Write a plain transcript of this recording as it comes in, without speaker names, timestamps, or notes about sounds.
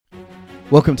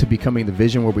Welcome to Becoming the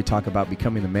Vision, where we talk about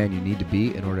becoming the man you need to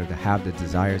be in order to have the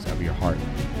desires of your heart.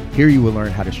 Here you will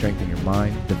learn how to strengthen your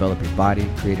mind, develop your body,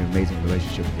 create an amazing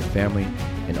relationship with your family,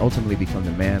 and ultimately become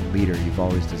the man leader you've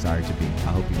always desired to be.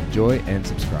 I hope you enjoy and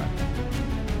subscribe.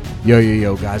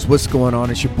 Yo, guys, what's going on?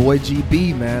 It's your boy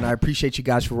GB, man. I appreciate you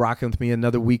guys for rocking with me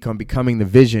another week on Becoming the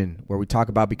Vision, where we talk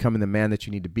about becoming the man that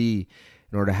you need to be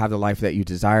in order to have the life that you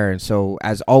desire. And so,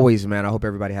 as always, man, I hope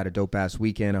everybody had a dope-ass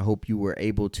weekend. I hope you were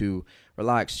able to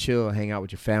relax, chill, hang out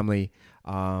with your family,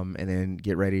 and then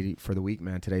get ready for the week,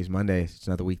 man. Today's Monday. It's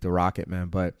another week to rock it, man.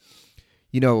 But,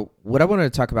 you know, what I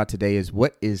wanted to talk about today is,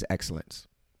 what is excellence?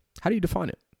 How do you define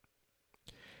it?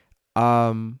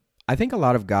 I think a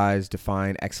lot of guys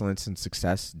define excellence and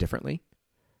success differently.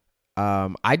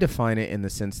 I define it in the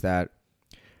sense that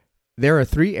there are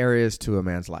three areas to a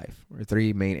man's life, or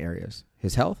three main areas: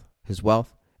 his health, his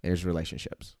wealth, and his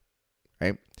relationships,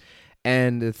 right?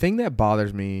 And the thing that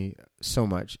bothers me so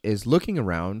much is looking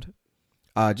around,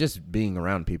 just being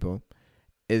around people,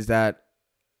 is that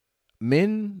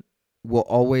men will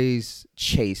always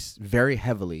chase very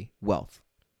heavily wealth.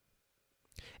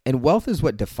 And wealth is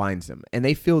what defines them. And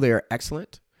they feel they are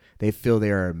excellent. They feel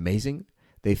they are amazing.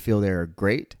 They feel they are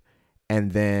great.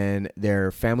 And then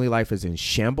their family life is in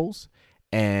shambles,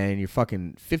 and you're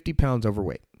fucking 50 pounds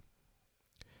overweight.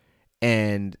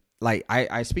 And like,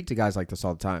 I speak to guys like this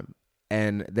all the time,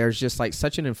 and there's just like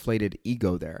such an inflated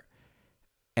ego there.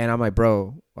 And I'm like,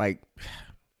 bro, like,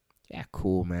 yeah,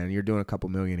 cool, man. You're doing a couple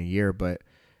million a year, but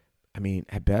I mean,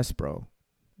 at best, bro,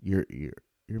 you're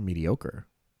mediocre.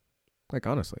 Like,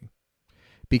 honestly,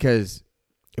 because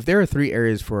if there are three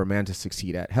areas for a man to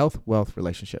succeed at: health, wealth,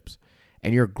 relationships,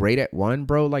 and you're great at one,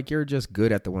 bro, like, you're just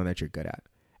good at the one that you're good at.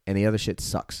 And the other shit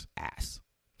sucks ass.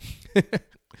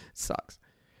 Sucks.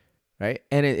 Right?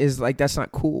 And it is like, that's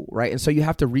not cool. Right? And so you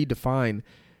have to redefine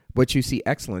what you see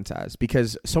excellence as,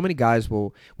 because so many guys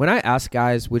will, when I ask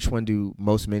guys which one do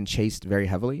most men chase very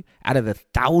heavily, out of the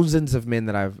thousands of men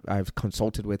that I've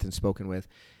consulted with and spoken with,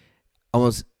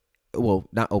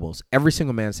 every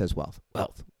single man says wealth.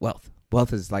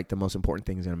 Wealth is like the most important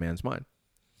things in a man's mind.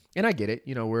 And I get it.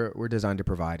 You know, we're designed to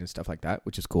provide and stuff like that,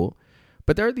 which is cool.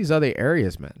 But there are these other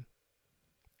areas, man,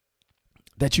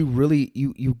 that you really,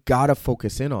 you got to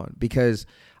focus in on, because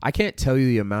I can't tell you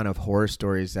the amount of horror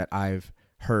stories that I've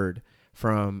heard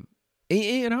from,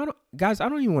 and I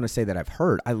don't even want to say that I've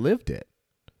heard. I lived it,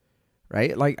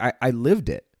 right? Like, I lived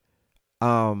it.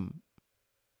 In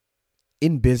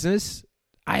business,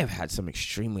 I have had some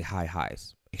extremely high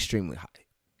highs, extremely high,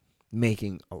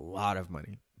 making a lot of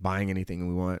money, buying anything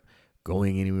we want,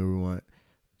 going anywhere we want,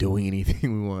 doing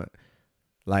anything we want.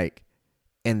 Like,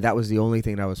 and that was the only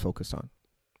thing that I was focused on.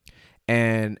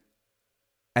 And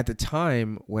at the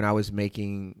time when I was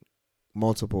making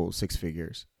multiple six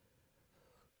figures,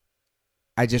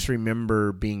 I just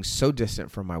remember being so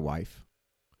distant from my wife.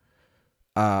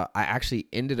 I actually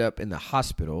ended up in the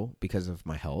hospital because of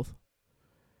my health,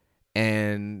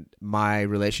 and my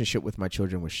relationship with my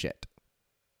children was shit.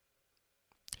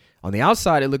 On the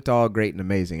outside, it looked all great and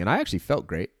amazing, and I actually felt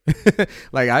great.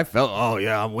 Like, I felt, oh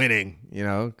yeah, I'm winning, you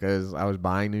know, because I was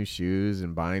buying new shoes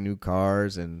and buying new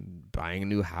cars and buying a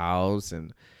new house,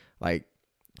 and like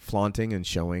flaunting and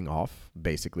showing off,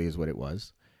 basically, is what it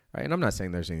was, right? And I'm not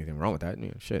saying there's anything wrong with that. You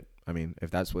know, shit. I mean,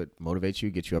 if that's what motivates you,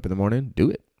 gets you up in the morning,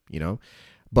 do it, you know.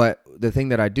 But the thing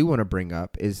that I do want to bring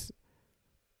up is,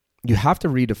 you have to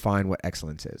redefine what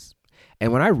excellence is.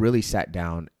 And when I really sat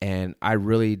down and I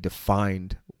really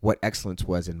defined what excellence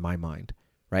was in my mind,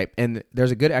 right? And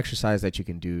there's a good exercise that you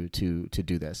can do to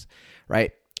do this,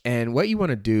 right? And what you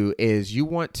want to do is, you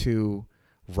want to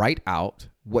write out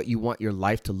what you want your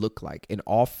life to look like in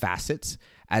all facets,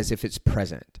 as if it's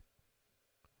present,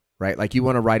 right? Like, you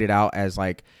want to write it out as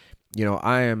like, you know,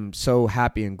 I am so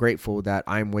happy and grateful that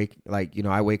I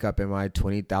wake up in my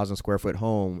 20,000 square foot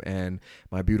home, and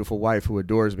my beautiful wife who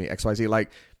adores me, XYZ, like,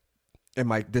 and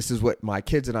this is what my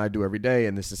kids and I do every day,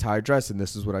 and this is how I dress, and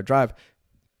this is what I drive.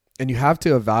 And you have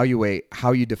to evaluate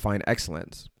how you define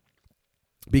excellence,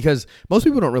 because most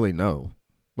people don't really know.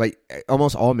 Like,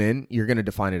 almost all men, you're going to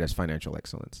define it as financial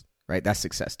excellence, right? That's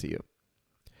success to you.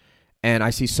 And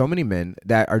I see so many men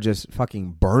that are just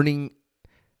fucking burning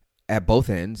at both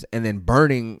ends, and then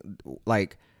burning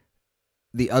like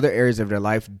the other areas of their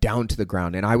life down to the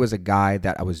ground. And I was a guy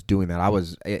that I was doing that.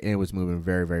 It was moving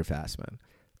very, very fast, man.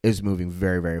 It was moving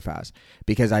very, very fast,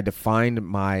 because I defined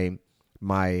my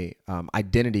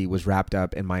identity was wrapped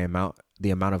up in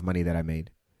the amount of money that I made.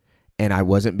 And I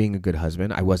wasn't being a good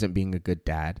husband. I wasn't being a good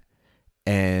dad.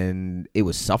 And it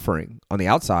was suffering. On the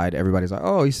outside, everybody's like,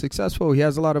 oh, he's successful. He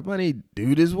has a lot of money.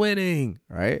 Dude is winning,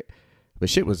 right?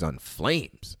 But shit was on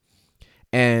flames.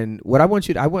 And what I want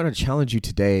to challenge you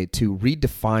today to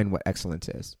redefine what excellence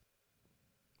is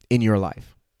in your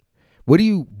life. What do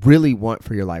you really want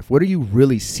for your life? What do you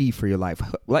really see for your life?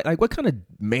 Like what kind of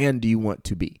man do you want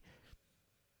to be?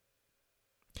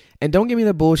 And don't give me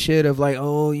the bullshit of like,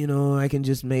 oh, I can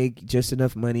just make just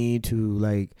enough money to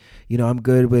like, I'm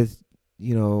good with,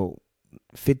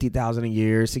 50,000 a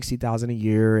year, 60,000 a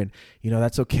year. And,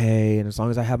 that's okay. And as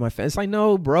long as I have my family, it's like,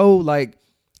 no, bro, like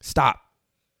stop.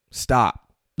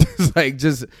 It's like,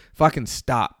 just fucking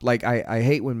stop. Like, I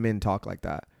hate when men talk like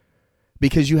that,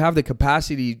 because you have the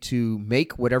capacity to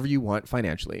make whatever you want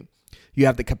financially. You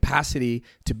have the capacity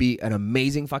to be an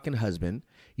amazing fucking husband.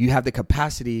 You have the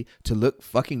capacity to look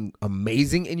fucking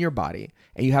amazing in your body.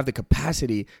 And you have the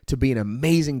capacity to be an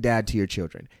amazing dad to your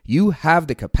children. You have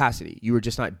the capacity. You are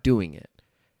just not doing it.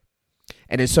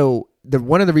 And so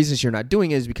one of the reasons you're not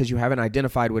doing it is because you haven't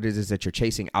identified what it is that you're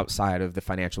chasing outside of the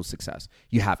financial success.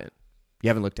 You haven't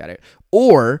looked at it.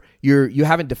 Or you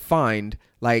haven't defined,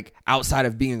 like, outside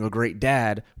of being a great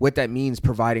dad, what that means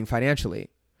providing financially.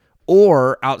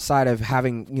 Or outside of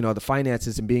having, the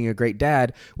finances and being a great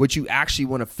dad, what you actually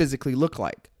want to physically look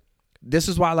like. This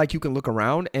is why, like, you can look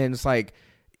around and it's like,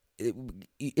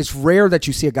 it's rare that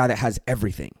you see a guy that has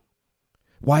everything.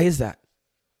 Why is that?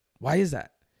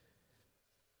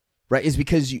 Right? It's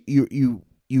because you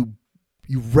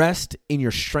rest in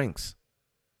your strengths.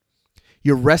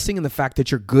 You're resting in the fact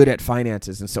that you're good at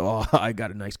finances. And so, I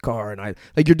got a nice car and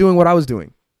you're doing what I was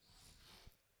doing.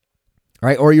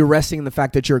 Right? Or you're resting in the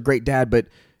fact that you're a great dad, but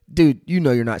dude,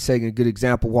 you're not setting a good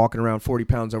example walking around 40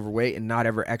 pounds overweight and not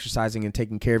ever exercising and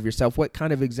taking care of yourself. What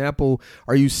kind of example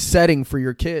are you setting for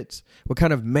your kids? What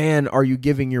kind of man are you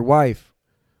giving your wife?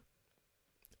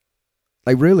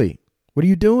 Like, really? What are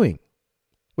you doing?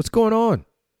 What's going on?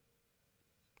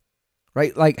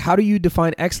 Right? Like, how do you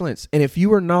define excellence? And if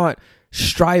you are not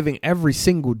striving every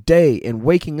single day and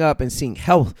waking up and seeing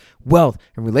health, wealth,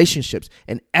 and relationships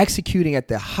and executing at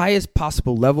the highest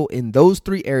possible level in those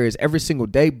three areas every single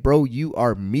day, bro, you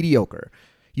are mediocre.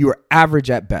 You are average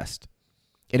at best.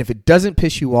 And if it doesn't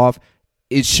piss you off,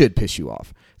 it should piss you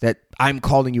off that I'm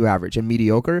calling you average and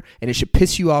mediocre. And it should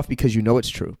piss you off because you know it's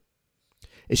true.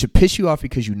 It should piss you off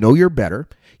because you know you're better.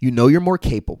 You know you're more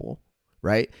capable,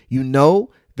 right? You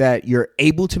know that you're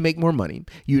able to make more money.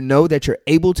 You know that you're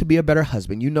able to be a better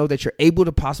husband. You know that you're able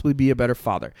to possibly be a better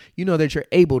father. You know that you're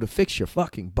able to fix your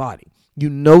fucking body. You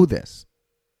know this.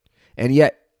 And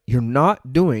yet you're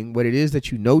not doing what it is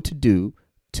that you know to do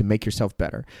to make yourself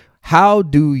better. How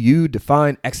do you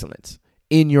define excellence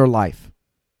in your life?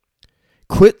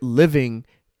 Quit living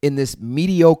in this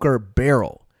mediocre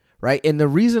barrel, right? And the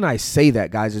reason I say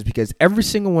that, guys, is because every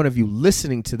single one of you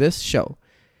listening to this show,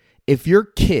 if your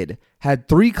kid had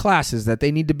 3 classes that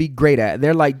they need to be great at,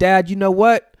 they're like, Dad, you know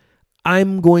what?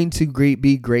 I'm going to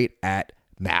be great at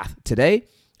math today,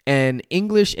 and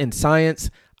English and science,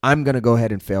 I'm going to go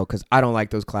ahead and fail because I don't like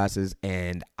those classes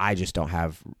and I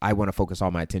want to focus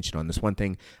all my attention on this one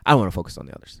thing. I want to focus on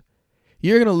the others.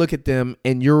 You're going to look at them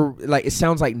and you're like, it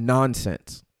sounds like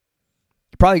nonsense.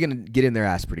 You're probably going to get in their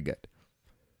ass pretty good.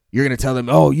 You're going to tell them,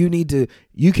 oh,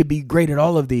 you could be great at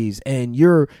all of these and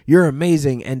you're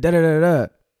amazing and da-da-da-da.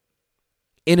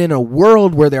 And in a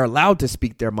world where they're allowed to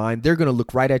speak their mind, they're going to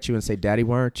look right at you and say, Daddy,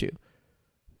 why aren't you?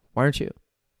 Why aren't you?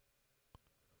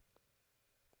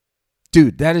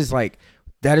 Dude, that is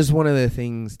one of the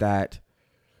things that,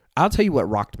 I'll tell you what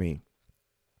rocked me.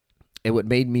 And what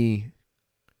made me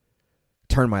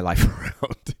turn my life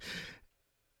around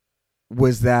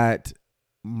was that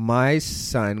my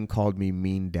son called me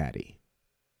Mean Daddy.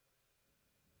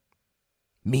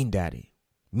 Mean Daddy.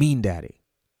 Mean Daddy.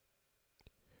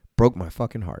 Broke my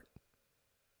fucking heart.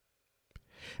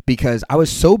 Because I was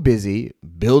so busy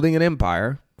building an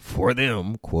empire for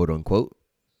them, quote unquote,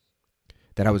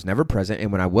 that I was never present.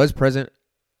 And when I was present,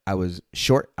 I was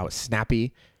short, I was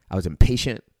snappy, I was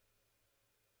impatient,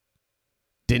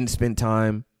 didn't spend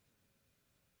time,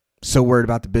 so worried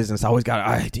about the business. I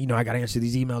got to answer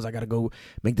these emails. I got to go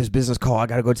make this business call. I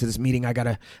got to go to this meeting. I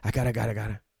gotta,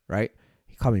 right?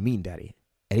 He called me Mean Daddy.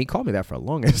 And he called me that for a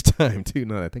longest time too,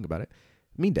 now that I think about it.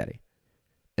 Mean Daddy.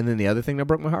 And then the other thing that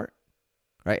broke my heart,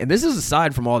 right? And this is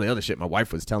aside from all the other shit my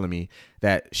wife was telling me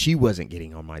that she wasn't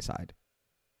getting on my side,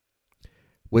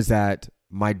 was that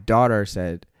my daughter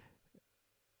said,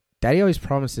 Daddy always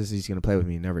promises he's going to play with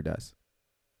me. He never does.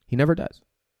 He never does.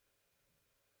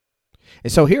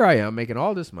 And so here I am making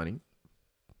all this money,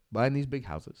 buying these big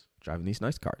houses, driving these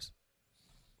nice cars.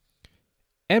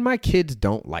 And my kids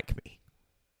don't like me.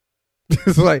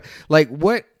 It's like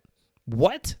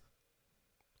what?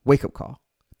 Wake up call.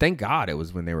 Thank God it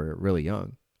was when they were really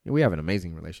young. We have an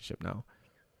amazing relationship now.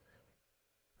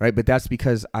 right? But that's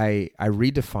because I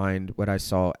redefined what I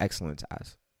saw excellence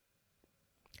as.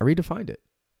 I redefined it.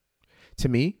 To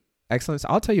me, excellence,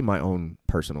 I'll tell you my own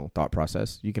personal thought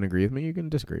process. You can agree with me, you can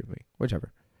disagree with me,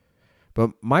 whichever.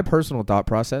 But my personal thought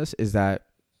process is that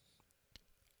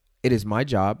it is my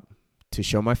job to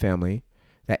show my family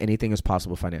that anything is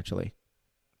possible financially.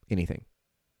 Anything.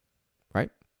 Right?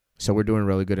 So we're doing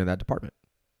really good in that department.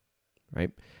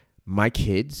 Right? My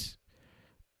kids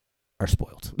are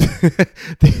spoiled.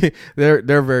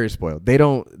 they're very spoiled. They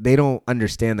don't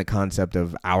understand the concept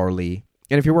of hourly.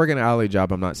 And if you're working an hourly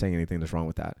job, I'm not saying anything that's wrong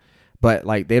with that. But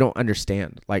like they don't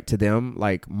understand. Like to them,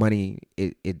 like money,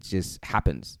 it just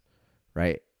happens.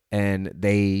 Right? And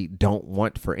they don't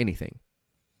want for anything.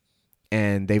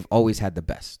 And they've always had the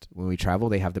best. When we travel,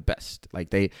 they have the best. Like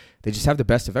they just have the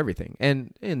best of everything.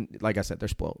 And like I said, they're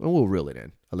spoiled. And we'll reel it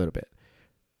in a little bit.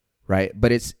 Right?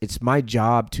 But it's my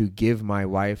job to give my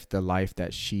wife the life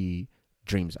that she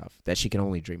dreams of, that she can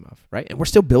only dream of. Right? And we're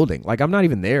still building. Like I'm not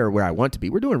even there where I want to be.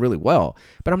 We're doing really well,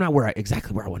 but I'm not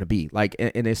exactly where I want to be. Like,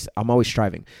 and I'm always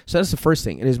striving. So that's the first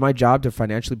thing. It is my job to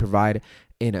financially provide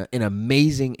an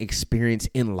amazing experience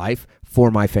in life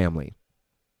for my family.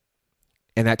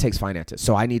 And that takes finances.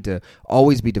 So I need to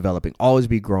always be developing, always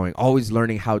be growing, always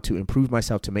learning how to improve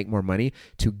myself to make more money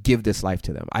to give this life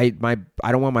to them. I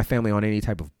don't want my family on any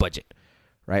type of budget,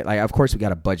 right? Like, of course we got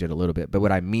to budget a little bit, but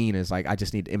what I mean is like, I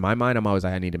just need, in my mind, I'm always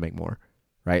like, I need to make more,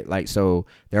 right? Like, so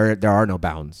there are no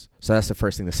bounds. So that's the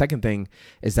first thing. The second thing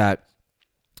is that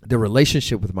the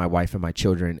relationship with my wife and my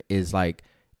children is like,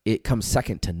 it comes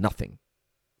second to nothing,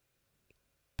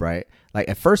 right? Like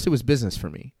at first it was business for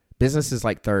me. Business is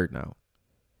like third now.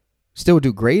 Still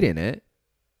do great in it,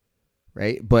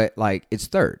 right? But like it's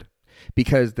third,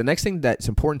 because the next thing that's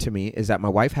important to me is that my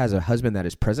wife has a husband that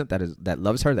is present, that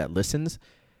loves her, that listens,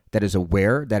 that is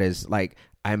aware, that is like,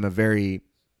 I'm a very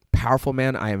powerful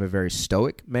man. I am a very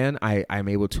stoic man. I'm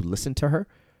able to listen to her.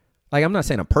 Like I'm not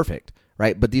saying I'm perfect,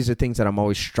 right? But these are things that I'm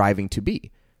always striving to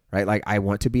be, right? Like I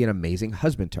want to be an amazing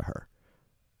husband to her.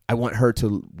 I want her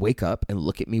to wake up and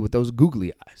look at me with those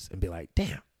googly eyes and be like,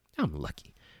 damn, I'm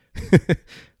lucky.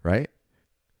 Right?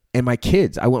 And my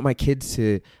kids, I want my kids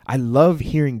I love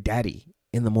hearing daddy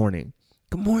in the morning.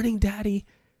 Good morning, daddy.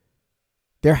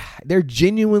 They're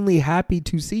genuinely happy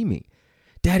to see me.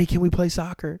 Daddy, can we play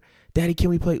soccer? Daddy, can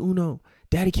we play Uno?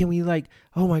 Daddy, can we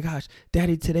oh my gosh,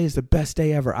 daddy, today is the best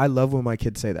day ever. I love when my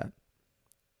kids say that.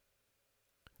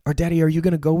 Or daddy, are you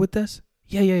going to go with us?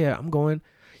 Yeah, I'm going.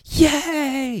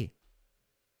 Yay!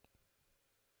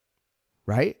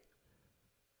 Right?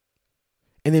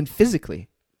 And then physically,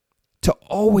 to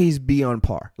always be on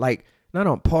par. Like, not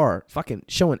on par, fucking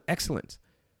showing excellence.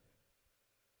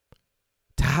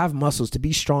 To have muscles, to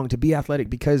be strong, to be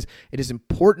athletic, because it is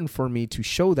important for me to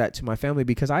show that to my family,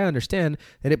 because I understand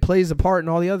that it plays a part in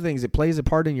all the other things. It plays a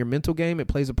part in your mental game. It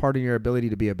plays a part in your ability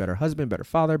to be a better husband, better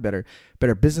father, better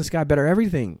business guy, better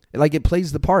everything. Like, it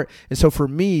plays the part. And so for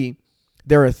me,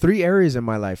 there are 3 areas in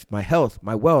my life: my health,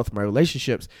 my wealth, my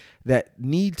relationships, that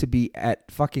need to be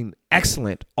at fucking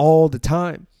excellent all the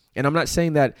time. And I'm not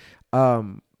saying that,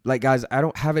 like, guys, I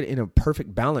don't have it in a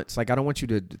perfect balance. Like, I don't want you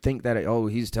to think that, oh,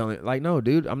 he's telling, like, no,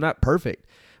 dude, I'm not perfect,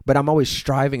 but I'm always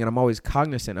striving and I'm always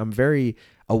cognizant. I'm very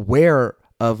aware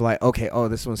of like, okay, oh,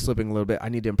 this one's slipping a little bit. I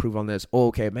need to improve on this. Oh,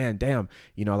 okay, man, damn.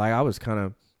 Like I was kind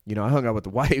of, I hung out with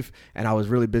the wife and I was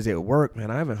really busy at work,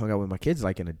 man. I haven't hung out with my kids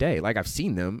like in a day. Like I've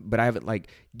seen them, but I haven't like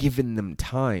given them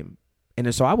time. And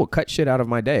then so I will cut shit out of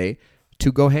my day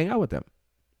to go hang out with them.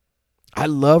 I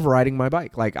love riding my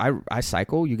bike. Like I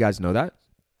cycle, you guys know that.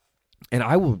 And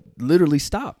I will literally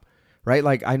stop, right?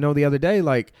 Like I know the other day,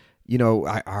 like,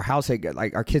 our house had,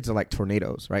 like, our kids are like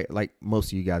tornadoes, right? Like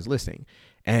most of you guys listening.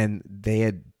 And they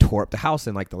had tore up the house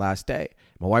in like the last day.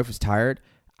 My wife was tired.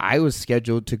 I was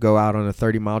scheduled to go out on a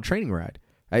 30-mile training ride,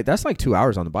 right? That's like 2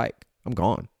 hours on the bike. I'm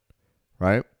gone,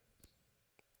 right?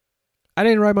 I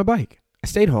didn't ride my bike. I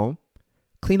stayed home,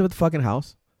 cleaned up the fucking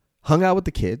house, hung out with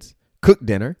the kids, cooked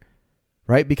dinner,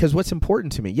 right? Because what's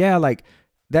important to me, like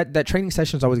that training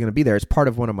session is always going to be there. It's part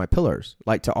of one of my pillars,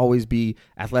 like to always be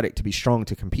athletic, to be strong,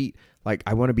 to compete. Like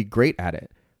I want to be great at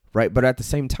it, right? But at the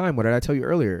same time, what did I tell you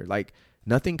earlier? Like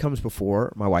nothing comes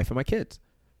before my wife and my kids.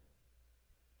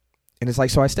 And it's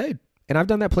like, so I stayed. And I've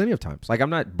done that plenty of times. Like,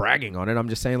 I'm not bragging on it. I'm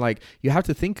just saying, like, you have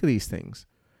to think of these things,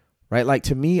 right? Like,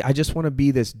 to me, I just want to be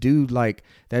this dude, like,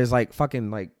 that is like fucking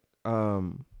like,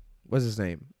 what's his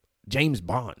name? James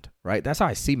Bond, right? That's how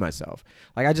I see myself.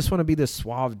 Like, I just want to be this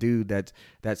suave dude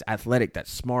that's athletic,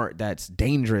 that's smart, that's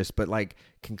dangerous, but like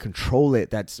can control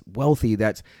it, that's wealthy,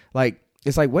 that's like,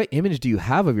 it's like, what image do you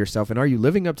have of yourself? And are you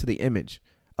living up to the image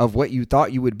of what you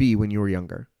thought you would be when you were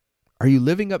younger? Are you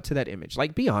living up to that image?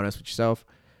 Like, be honest with yourself.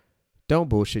 Don't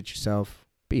bullshit yourself.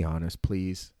 Be honest,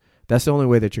 please. That's the only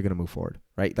way that you're going to move forward,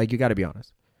 right? Like, you got to be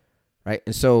honest, right?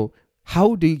 And so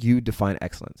how do you define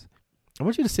excellence? I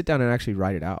want you to sit down and actually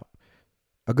write it out.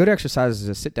 A good exercise is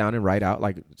to sit down and write out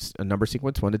like a number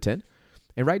sequence 1 to 10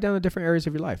 and write down the different areas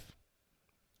of your life.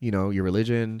 You know, your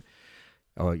religion,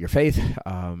 your faith,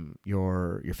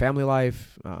 your family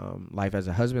life, life as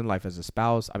a husband, life as a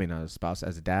spouse. I mean, not a spouse,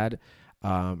 as a dad,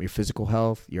 your physical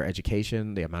health, your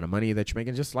education, the amount of money that you're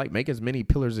making. Just like make as many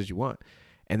pillars as you want,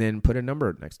 and then put a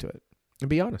number next to it and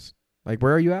be honest. Like,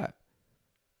 where are you at?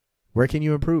 Where can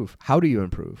you improve? How do you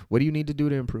improve? What do you need to do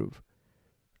to improve?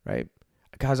 Right?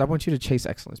 Guys, I want you to chase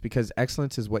excellence, because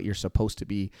excellence is what you're supposed to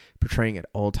be portraying at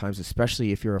all times,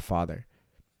 especially if you're a father,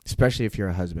 especially if you're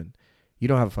a husband. You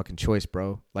don't have a fucking choice,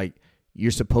 bro. Like,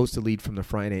 you're supposed to lead from the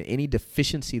front, and any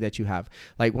deficiency that you have.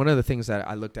 Like, one of the things that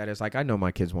I looked at is like, I know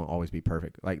my kids won't always be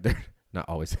perfect. Like, they're not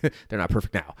always, they're not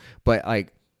perfect now, but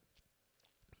like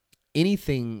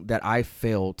anything that I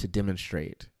fail to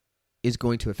demonstrate is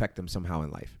going to affect them somehow in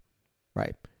life,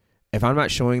 right? If I'm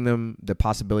not showing them the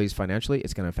possibilities financially,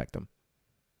 it's going to affect them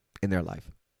in their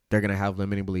life. They're going to have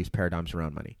limiting beliefs, paradigms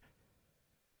around money,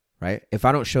 right? If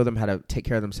I don't show them how to take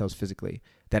care of themselves physically,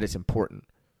 that it's important.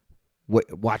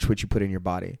 Watch what you put in your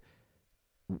body.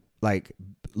 Like,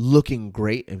 looking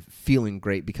great and feeling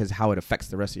great because how it affects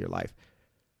the rest of your life.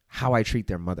 How I treat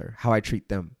their mother, how I treat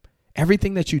them.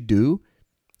 Everything that you do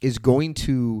is going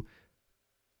to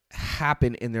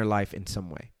happen in their life in some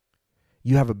way.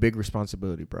 You have a big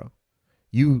responsibility, bro.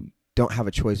 You don't have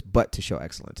a choice but to show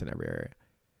excellence in every area.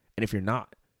 And if you're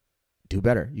not, do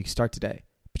better. You can start today.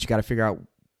 But you got to figure out,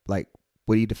 like,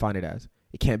 what do you define it as?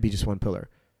 It can't be just one pillar.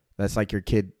 That's like your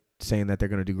kid saying that they're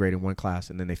going to do great in one class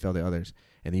and then they fail the others.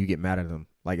 And then you get mad at them.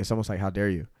 Like, it's almost like, how dare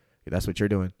you? That's what you're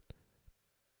doing.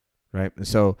 Right? And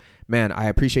so, man, I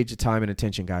appreciate your time and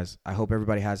attention, guys. I hope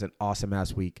everybody has an awesome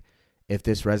ass week. If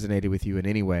this resonated with you in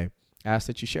any way, I ask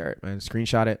that you share it, man.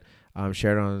 Screenshot it.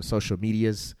 Share it on social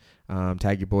medias.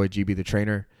 Tag your boy GB the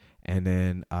Trainer. And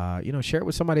then, share it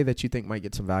with somebody that you think might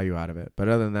get some value out of it. But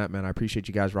other than that, man, I appreciate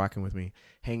you guys rocking with me,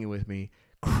 hanging with me.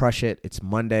 Crush it. It's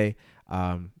Monday.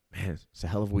 Man, it's a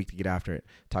hell of a week to get after it.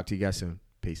 Talk to you guys soon.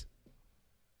 Peace.